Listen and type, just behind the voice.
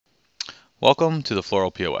Welcome to the Floral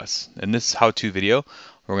POS. In this how-to video,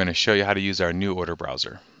 we're going to show you how to use our new order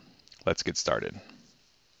browser. Let's get started.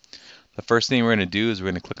 The first thing we're going to do is we're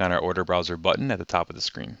going to click on our order browser button at the top of the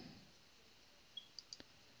screen.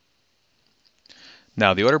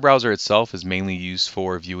 Now, the order browser itself is mainly used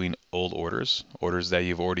for viewing old orders that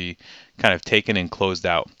you've already kind of taken and closed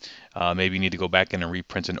out. Maybe you need to go back in and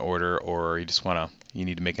reprint an order, or you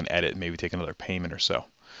need to make an edit, maybe take another payment or so.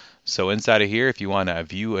 So inside of here, if you want to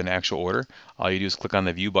view an actual order, all you do is click on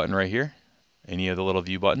the view button right here, any of the little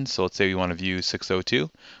view buttons. So let's say we want to view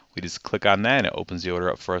 602. We just click on that and it opens the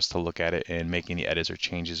order up for us to look at it and make any edits or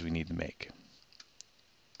changes we need to make.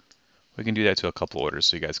 We can do that to a couple orders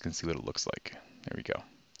so you guys can see what it looks like. There we go.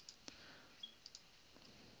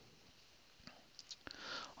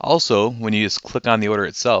 Also, when you just click on the order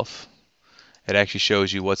itself, it actually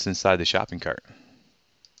shows you what's inside the shopping cart,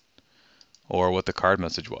 or what the card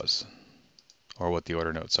message was, or what the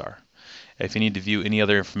order notes are. If you need to view any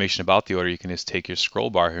other information about the order, you can just take your scroll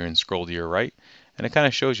bar here and scroll to your right, and it kind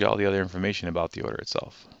of shows you all the other information about the order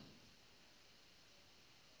itself.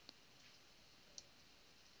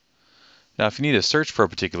 Now, if you need to search for a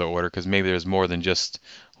particular order, because maybe there's more than just,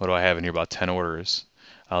 what do I have in here, about 10 orders.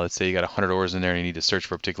 Let's say you got 100 orders in there and you need to search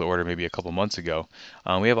for a particular order maybe a couple months ago.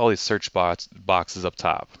 We have all these search boxes up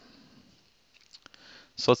top.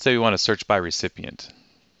 So let's say we want to search by recipient.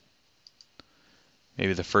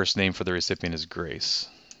 Maybe the first name for the recipient is Grace.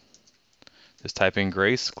 Just type in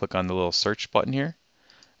Grace, click on the little search button here, and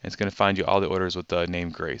it's going to find you all the orders with the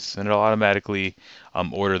name Grace. And it'll automatically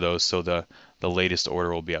order those, so the latest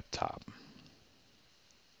order will be up top.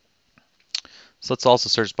 So let's also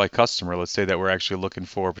search by customer. Let's say that we're actually looking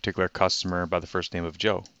for a particular customer by the first name of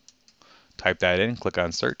Joe. Type that in, click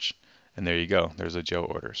on search, and there you go. There's a Joe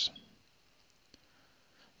orders.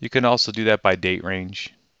 You can also do that by date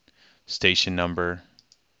range, station number,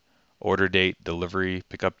 order date, delivery,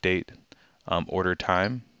 pickup date, order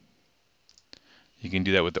time. You can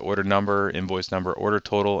do that with the order number, invoice number, order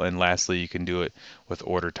total, and lastly you can do it with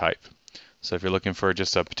order type. So if you're looking for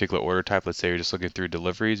just a particular order type, let's say you're just looking through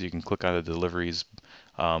deliveries, you can click on the deliveries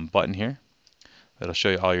button here. That'll show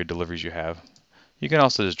you all your deliveries you have. You can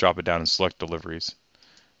also just drop it down and select deliveries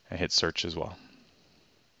and hit search as well.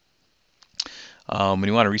 When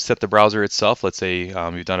you want to reset the browser itself, let's say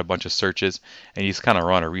you've done a bunch of searches and you just kind of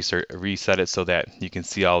want to reset it so that you can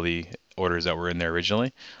see all the orders that were in there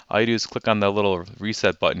originally. All you do is click on the little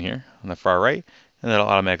reset button here on the far right, and that'll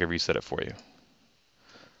automatically reset it for you.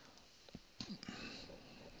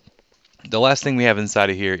 The last thing we have inside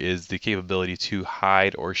of here is the capability to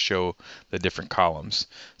hide or show the different columns.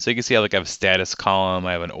 So you can see I have a status column,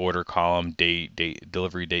 I have an order column, date,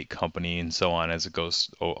 delivery date, company, and so on as it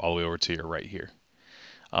goes all the way over to your right here.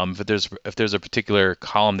 If there's a particular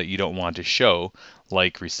column that you don't want to show,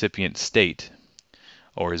 like recipient state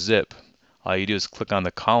or zip, all you do is click on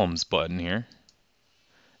the columns button here.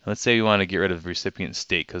 And let's say you want to get rid of recipient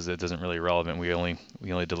state because it doesn't really relevant. We only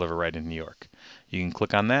deliver right in New York. You can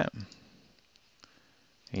click on that.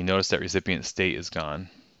 And you notice that recipient state is gone.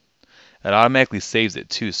 It automatically saves it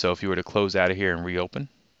too, so if you were to close out of here and reopen,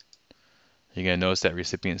 you're going to notice that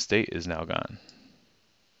recipient state is now gone.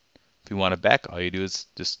 If you want it back, all you do is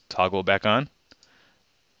just toggle it back on,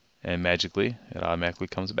 and magically it automatically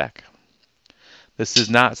comes back. This is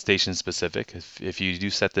not station specific. If you do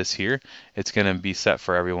set this here, it's going to be set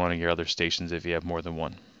for every one of your other stations if you have more than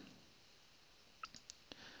one.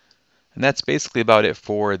 And that's basically about it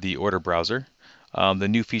for the order browser. The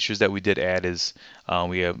new features that we did add is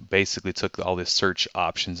we basically took all the search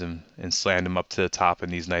options and slammed them up to the top in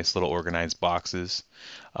these nice little organized boxes.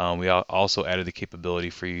 We also added the capability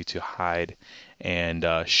for you to hide and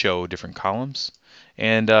show different columns.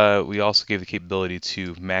 And we also gave the capability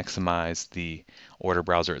to maximize the order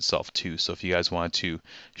browser itself too. So if you guys want to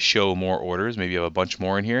show more orders, maybe you have a bunch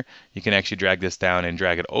more in here, you can actually drag this down and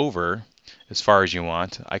drag it over as far as you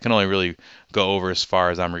want. I can only really go over as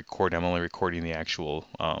far as I'm recording. I'm only recording the actual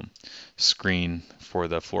screen for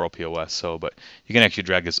the Floral POS. But you can actually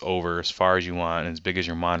drag this over as far as you want and as big as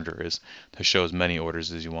your monitor is to show as many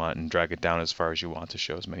orders as you want, and drag it down as far as you want to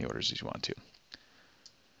show as many orders as you want to.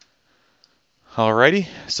 Alrighty,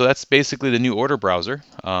 so that's basically the new order browser.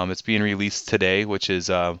 It's being released today, which is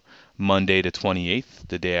Monday the 28th,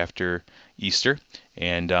 the day after Easter,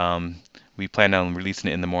 and we plan on releasing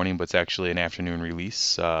it in the morning, but it's actually an afternoon release.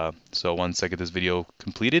 So once I get this video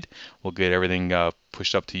completed, we'll get everything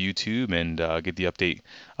pushed up to YouTube and get the update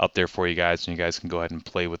up there for you guys, and you guys can go ahead and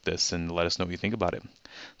play with this and let us know what you think about it.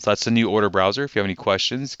 So that's the new order browser. If you have any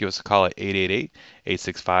questions, give us a call at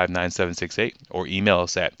 888-865-9768 or email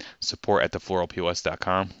us at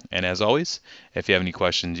support@thefloralpos.com. And as always, if you have any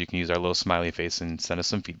questions, you can use our little smiley face and send us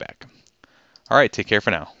some feedback. All right, take care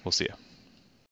for now. We'll see you.